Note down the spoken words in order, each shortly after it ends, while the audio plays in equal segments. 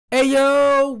Hey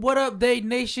yo, what up, Day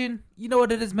Nation? You know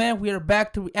what it is, man. We are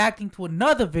back to reacting to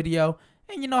another video.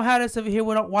 And you know how this over here,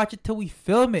 we don't watch it till we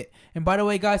film it. And by the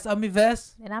way, guys, I'm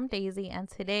Yves. And I'm Daisy. And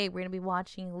today we're going to be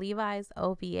watching Levi's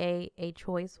OVA, A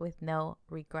Choice with No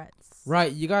Regrets.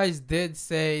 Right, you guys did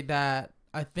say that,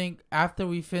 I think, after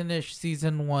we finish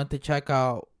season 1 to check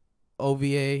out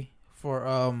OVA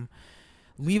for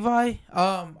Levi.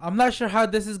 I'm not sure how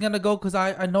this is going to go because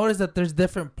I noticed that there's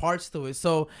different parts to it.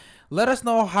 So let us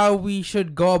know how we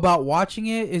should go about watching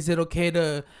it. Is it okay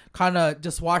to kind of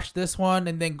just watch this one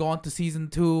and then go on to season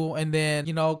 2 and then,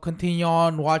 you know, continue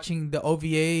on watching the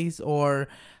OVAs? Or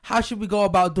how should we go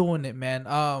about doing it, man?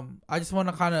 I just want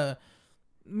to kind of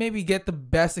maybe get the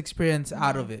best experience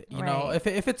out of it. You know, if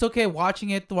it's okay watching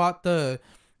it throughout the,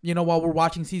 you know, while we're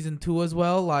watching season 2 as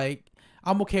well, like,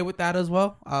 I'm okay with that as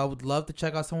well. I would love to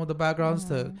check out some of the backgrounds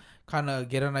to kind of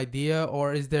get an idea.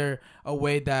 Or is there a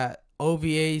way that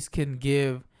OVAs can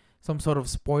give some sort of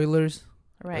spoilers?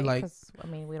 Right. Like, I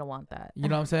mean, we don't want that. You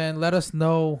know what I'm saying? Let us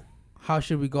know how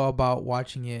should we go about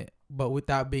watching it. But with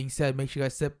that being said, make sure you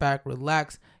guys sit back,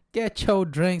 relax, get your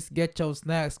drinks, get your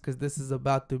snacks, because this is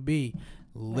about to be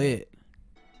lit.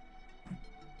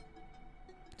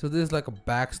 So this is like a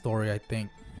backstory, I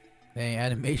think. Dang,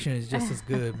 animation is just as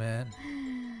good, man.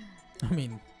 I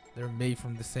mean, they're made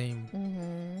from the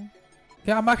same.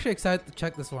 Yeah, I'm actually excited to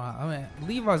check this one out. I mean,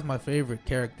 Levi's my favorite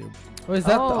character. Oh, is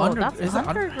that the that's is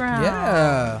underground?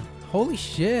 Yeah. Holy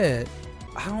shit.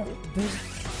 I don't. There's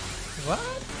what?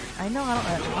 I know.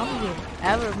 I don't think you've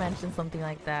ever mentioned something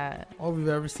like that. All we've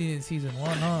ever seen in season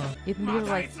 1, huh? You think these are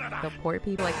like the poor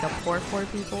people, like the poor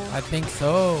people? I think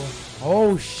so.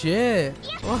 Oh shit.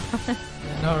 What?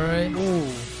 I know, right? Ooh.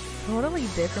 Totally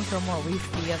different from what we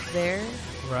see up there.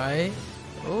 Right?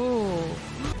 Ooh.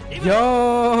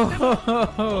 Yo!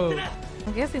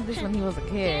 I'm guessing this when he was a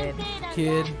kid.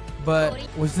 But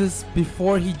was this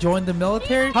before he joined the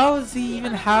military? How does he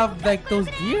even have like those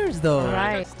gears though?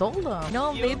 Right, stole them.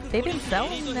 No, they've been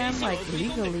selling them like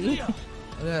legally.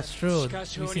 That's true. We've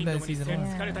seen that in season 1.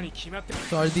 Yeah.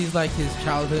 So are these like his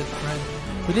childhood friends?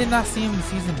 We did not see him in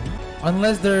season 1.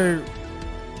 Unless they're,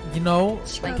 you know,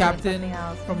 Like captain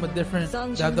from a different,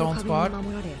 they have their own squad.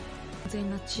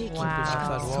 Wow.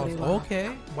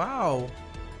 Okay. Wow.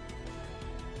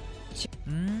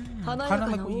 Kind of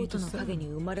like what you just said.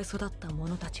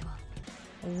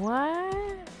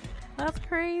 What? That's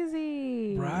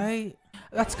crazy. Right?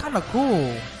 That's kind of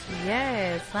cool.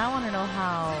 Yes. I want to know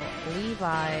how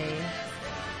Levi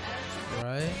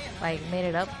like made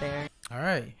it up there. All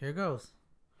right, here goes.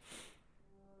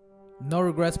 No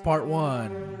Regrets Part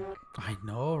 1. I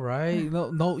know, right?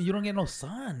 No, you don't get no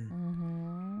sun.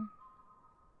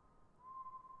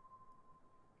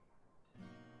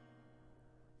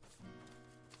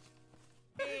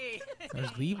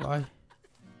 There's Levi.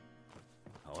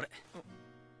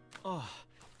 Oh.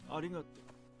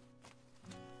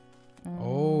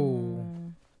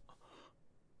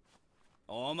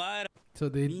 So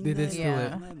they did steal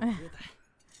it.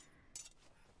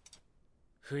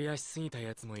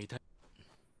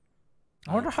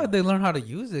 I wonder how they learn how to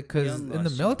use it, because in the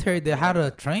military they had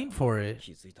to train for it.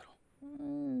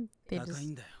 They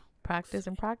just practice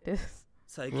and practice.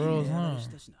 Girls, huh?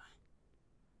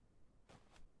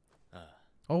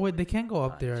 Oh wait, they can go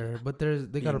up there, but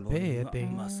they gotta pay, I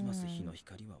think.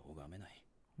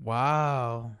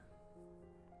 Wow.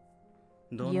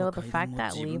 Yo, the fact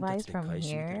that Levi's from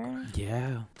here.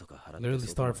 Yeah. Literally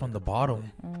started from the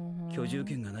bottom.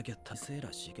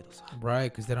 Right,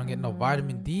 because they don't get no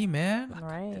vitamin D, man.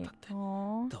 Right.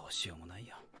 Aww.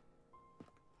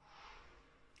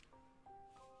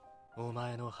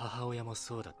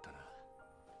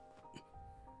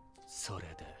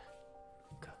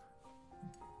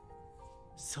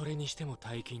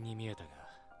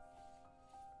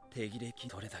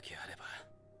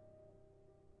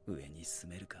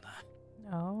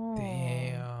 Oh.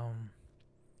 Damn.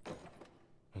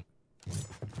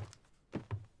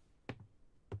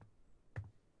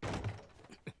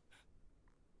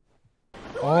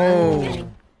 Oh.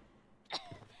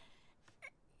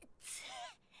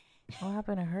 What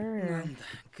happened to her?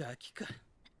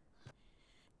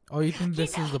 Oh, you think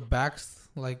this is the backs,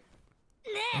 like,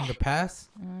 in the past?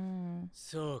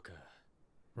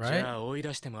 Right? Oh. Is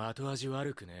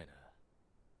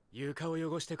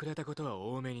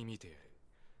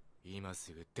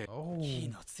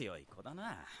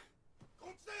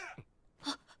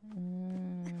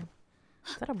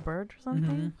that a bird or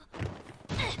something?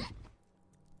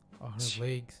 Oh, her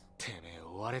legs.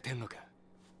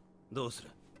 どうする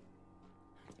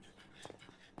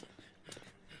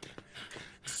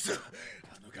くそあ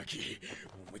のガキ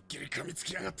思いっきり噛みつ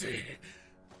きやがって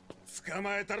捕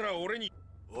まえたら俺に。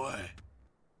お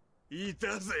い、い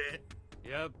たぜ。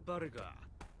やっぱりか。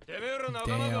てめえら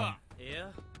仲間か。い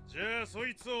や、じゃあそ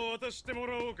いつを渡しても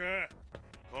らおうか。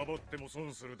かばっても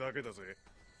損するだけだぜ。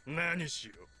何し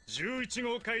ろ11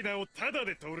号階段をタダ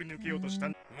で通り抜けようとした。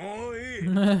もういい。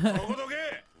そこど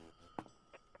け。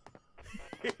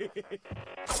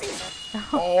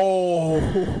Oh,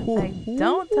 Like,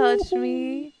 don't touch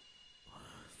me.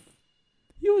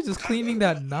 He was just cleaning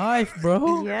that knife,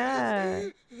 bro. Yeah.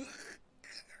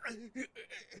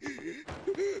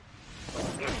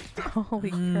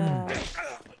 Holy crap.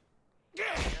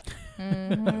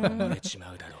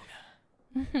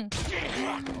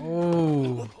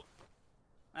 Oh.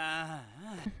 あ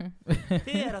あ、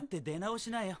手洗って出直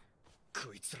しなよ。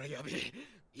こいつらやべえ。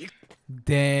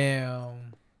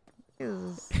 Damn.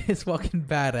 It's fucking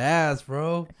badass,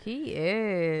 bro. He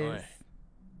is.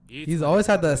 He's always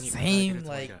had the same,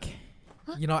 like,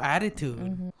 you know, attitude. だっ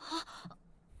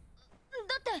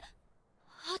て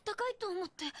あったかいと思っ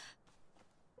て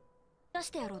出し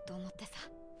てやろうと思ってさ。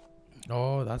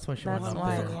 Oh, that's why she went That's up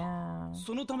why, there. yeah.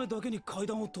 そのためだけに階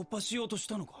段を突破しようとし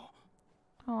たのか。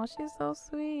 Oh, she's so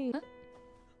sweet.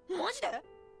 マジで？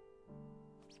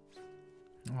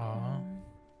 Aw.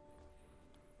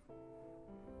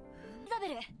 イザベ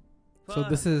ル。 So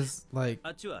this is like あ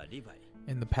っちはリヴァイ。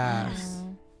 in the past.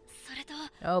 それと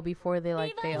Oh, before they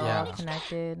like they all Yeah.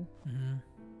 connected. Mhm.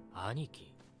 兄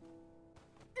貴。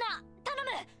な頼む。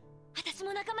私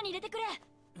も仲間に入れてくれ。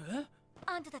え？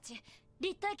あんたたち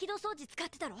立体起動装置使っ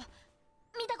てたろ。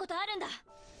見たことあるんだ。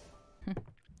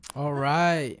 All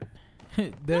right.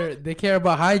 They care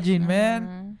about hygiene,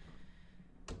 man.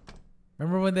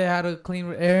 Remember when they had to clean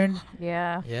with Aaron?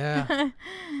 Yeah. Yeah.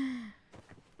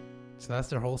 So that's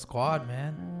their whole squad,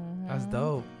 man. That's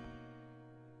dope.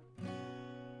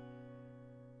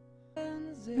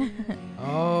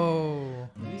 Oh,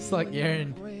 it's like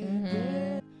Aaron.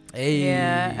 Hey.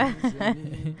 Yeah.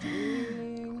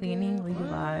 Cleaning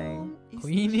Levi.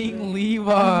 Cleaning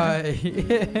Levi.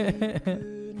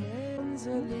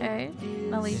 Okay.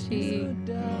 At least she.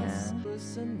 Yeah.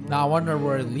 Now I wonder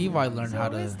where Levi learned how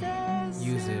to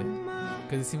use it,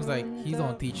 because it seems like he's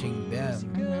on teaching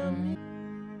them.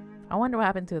 I wonder what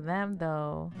happened to them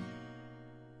though.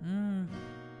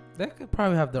 They could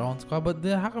probably have their own squad, but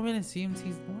then how come it seems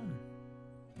he's the one?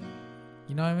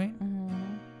 You know what I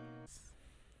mean?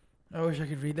 I wish I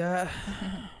could read that.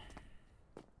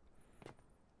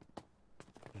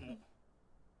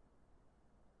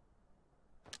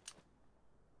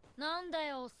 なんだ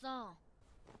よおっさん。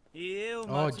 家を Oh,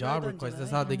 間違えた job んじゃ request. ない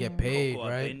That's how they get こ paid, こは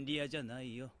right? 便利屋じゃな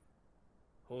いよ。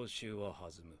報酬は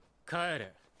弾む。帰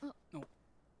れ。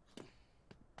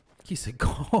 He said, "Go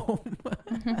home."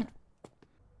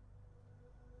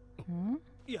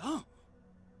 いや、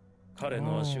彼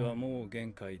の足はもう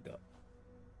限界だ。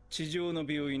地上の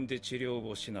病院で治療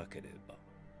をしなければ。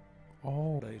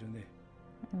 Oh, もらえるね。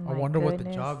 My wonder what the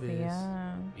goodness, job is.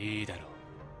 Yeah. いいだろう。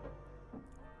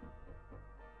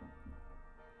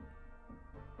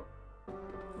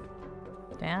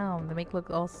 Damn, they make look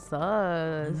all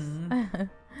sus.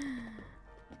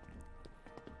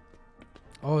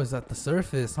 Oh, is that the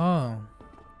surface, huh?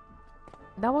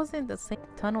 That wasn't the same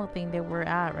tunnel thing they were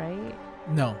at, right?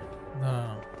 No.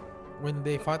 When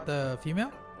they fought the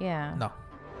female? Yeah. No.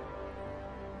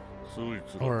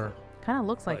 Or Kind of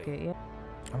looks like it. Yeah.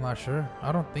 I'm not sure.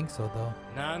 I don't think so though.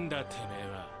 なんだてめえ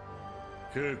は。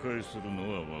警戒する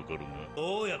のはわかるが、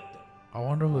どうやって？ I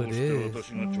wonder こ who う it して is.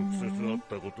 私が直接会っ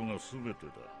たことが全て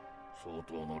だ。相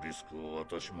当のリスクを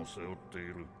私も背負ってい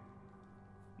る。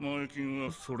前金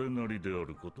はそれなりであ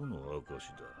ることの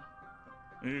証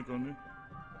だ。いいかね。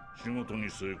仕事に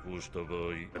成功した場合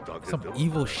だけ Some では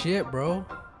evil shit, bro.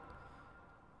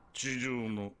 地上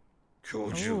の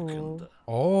居住権だ。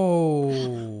 Oh.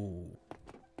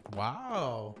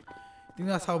 Wow. Think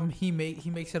that's how he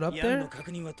makes it up ヤンの there?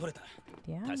 確認は取れた。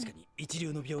 Yeah. 確かに一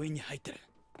流の病院に入ってる。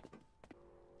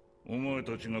お前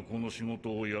たちがこの仕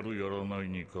事をやるやらない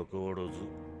にかかわらず、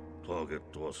ターゲッ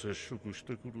トは接触し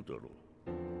てくるだろ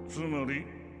う。つまり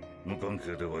無関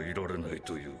係ではいられない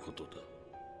ということだ。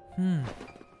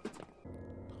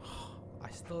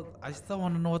I still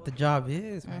want to know what the job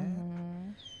is,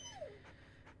 man.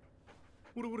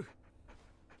 おれおれ。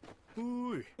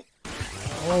おい。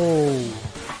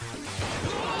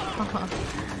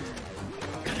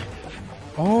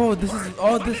 Oh, this is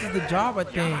the job. I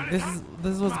think this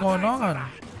is what's going on.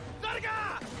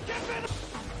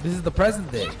 This is the present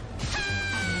day.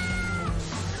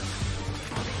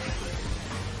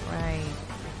 Right.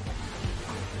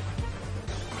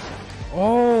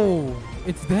 Oh,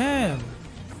 it's them.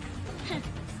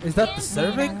 Is that the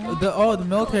cervix? The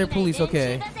military police.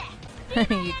 Okay.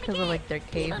 Because of like their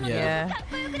cape. Yeah.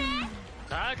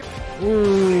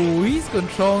 Ooh, he's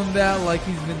controlling that like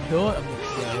he's been doing. I mean,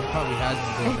 yeah, he probably has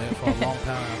been doing it for a long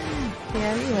time.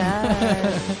 Yeah, he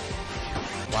has.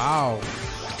 Wow.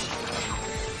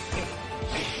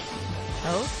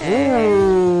 Okay.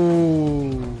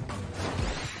 Ooh.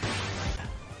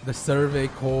 The Survey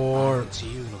Corps.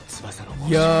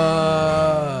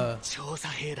 Yeah.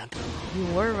 You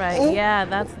were right. Oh. Yeah,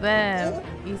 that's them.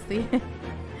 You see?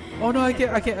 Oh no, I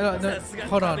can't. No,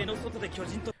 hold on.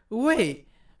 Wait.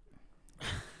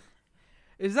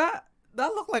 Is that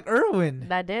look like Erwin?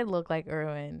 That did look like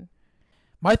Erwin.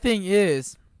 My thing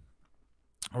is,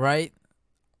 right?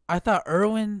 I thought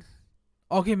Erwin.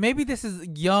 Okay, maybe this is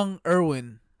young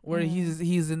Erwin, where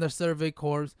he's in the Survey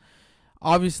Corps.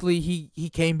 Obviously, he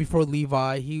came before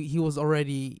Levi. He was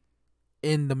already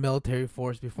in the military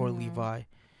force before Levi.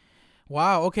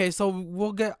 Wow. Okay, so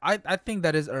we'll get. I think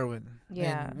that is Erwin.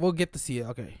 Yeah. And we'll get to see it.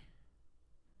 Okay.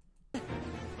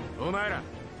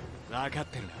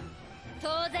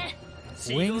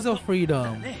 Wings of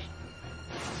Freedom. He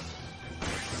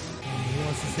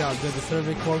wants to see how good the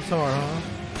Survey Corps are, huh?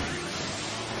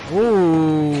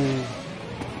 Ooh.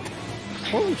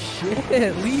 Holy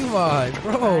shit, Levi,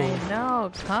 bro. I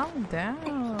know. Calm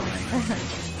down.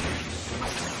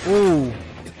 Ooh.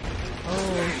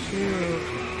 Oh, shoot.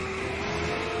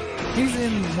 He's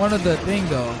in one of the thing,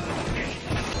 though.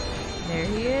 There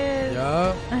he is.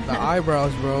 Yup. The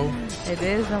eyebrows, bro. It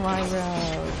is the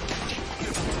eyebrows.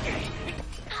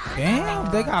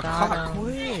 Damn, they got got caught him.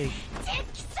 quick.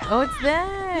 Oh, it's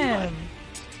them.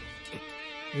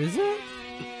 Is it?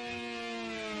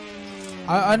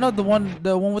 I know the one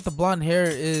with the blonde hair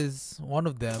is one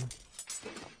of them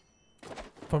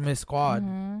from his squad,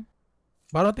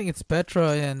 but I don't think it's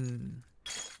Petra and.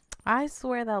 I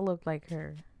swear that looked like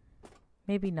her.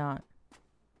 Maybe not.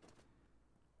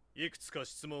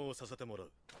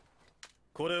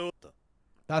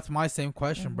 That's my same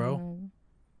question, bro.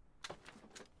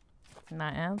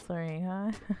 Not answering,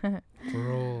 huh?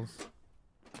 Girls.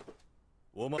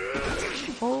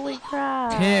 Holy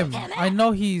crap. Him. I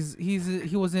know he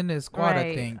was in his squad, Right.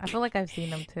 I think. I feel like I've seen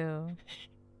him too.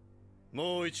 I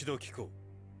don't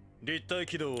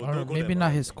know, maybe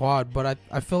not his squad, but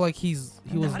I feel like he was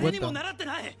with them.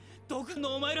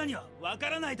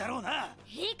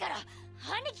 いいから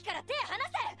兄貴から手離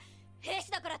せ。兵士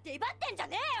だからって威張ってんじゃ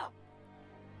ねえよ。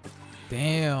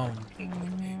 Damn.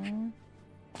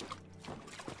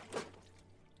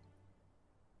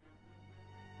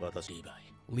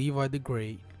 Levi the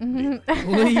Great.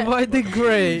 Levi the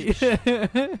Great.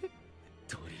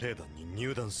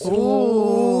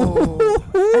 Oh.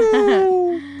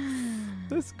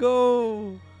 Let's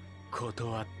go.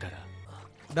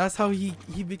 That's how he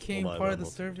became part of the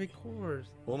Survey Corps.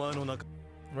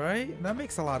 Right? That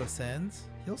makes a lot of sense.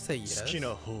 He'll say yes.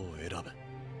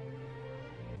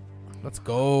 Let's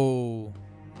go.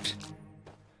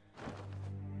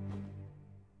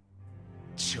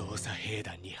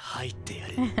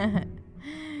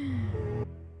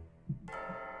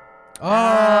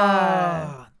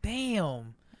 Ah,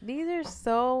 damn. These are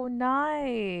so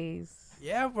nice.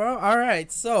 Yeah, bro. All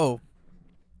right. So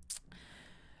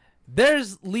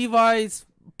there's Levi's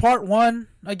part 1,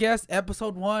 I guess,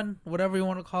 episode 1, whatever you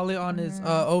want to call it, on his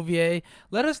OVA.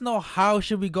 Let us know how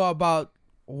should we go about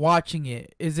watching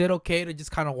it. Is it okay to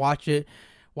just kind of watch it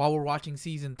while we're watching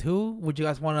season 2? Would you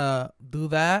guys want to do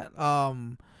that?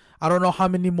 I don't know how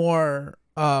many more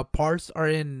parts are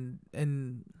in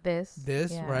This,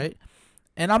 yeah. right?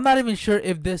 And I'm not even sure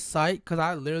if this site, because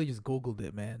I literally just Googled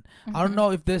it, man. I don't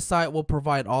know if this site will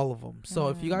provide all of them. So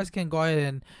if you guys can go ahead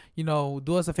and,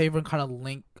 do us a favor and kind of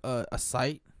link a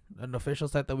site, an official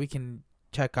site that we can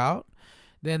check out,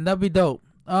 then that'd be dope.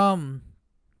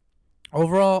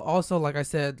 Overall, also, like I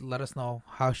said, let us know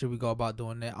how should we go about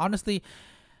doing it. Honestly,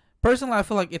 personally, I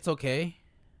feel like it's okay,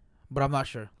 but I'm not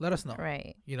sure. Let us know.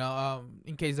 Right.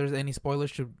 In case there's any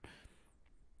spoilers, should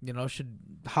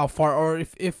how far, or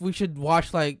if we should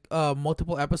watch like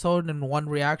multiple episodes in one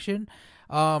reaction.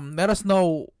 Let us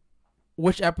know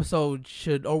which episode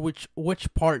should, or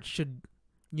which part should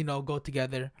go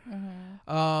together.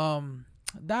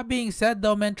 That being said,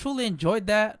 though, man, truly enjoyed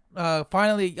that.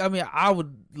 Finally, I mean, I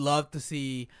would love to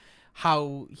see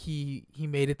how he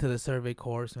made it to the Survey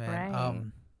Corps, man. Right.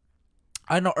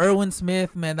 I know Erwin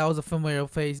Smith, man, that was a familiar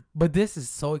face, but this is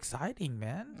so exciting,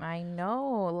 man. I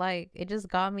know, like, it just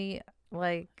got me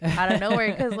like out of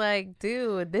nowhere, because like,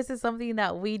 dude, this is something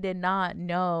that we did not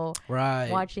know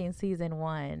watching season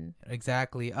 1.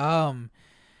 Exactly.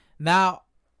 Now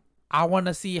I want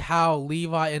to see how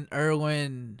Levi and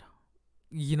Erwin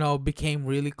became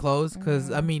really close.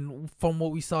 Because, I mean, from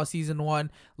what we saw season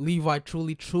 1, Levi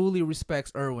truly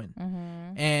respects Erwin.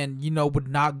 And, would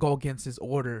not go against his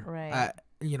order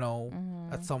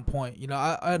at some point.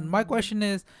 And my question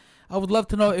is, I would love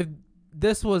to know if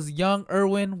this was young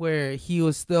Erwin, where he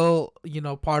was still,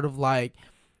 part of like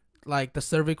the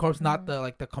survey corps, not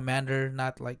the the commander,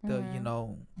 not like the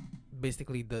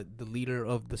basically the leader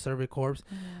of the survey corps.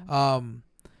 I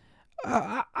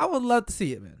would love to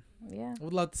see it, man. Yeah,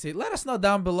 would love to see it. Let us know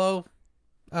down below.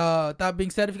 That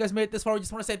being said, if you guys made it this far, we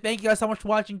just want to say thank you guys so much for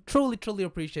watching. Truly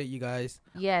appreciate you guys.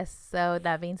 Yes, so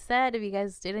that being said, if you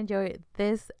guys did enjoy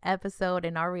this episode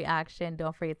and our reaction,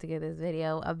 don't forget to give this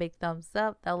video a big thumbs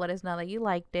up. That'll let us know that you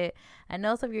liked it. And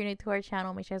also, if you're new to our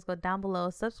channel, make sure to go down below,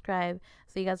 subscribe,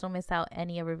 so you guys don't miss out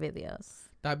any of our videos.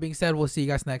 That being said, we'll see you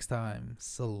guys next time.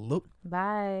 Salute.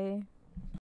 Bye.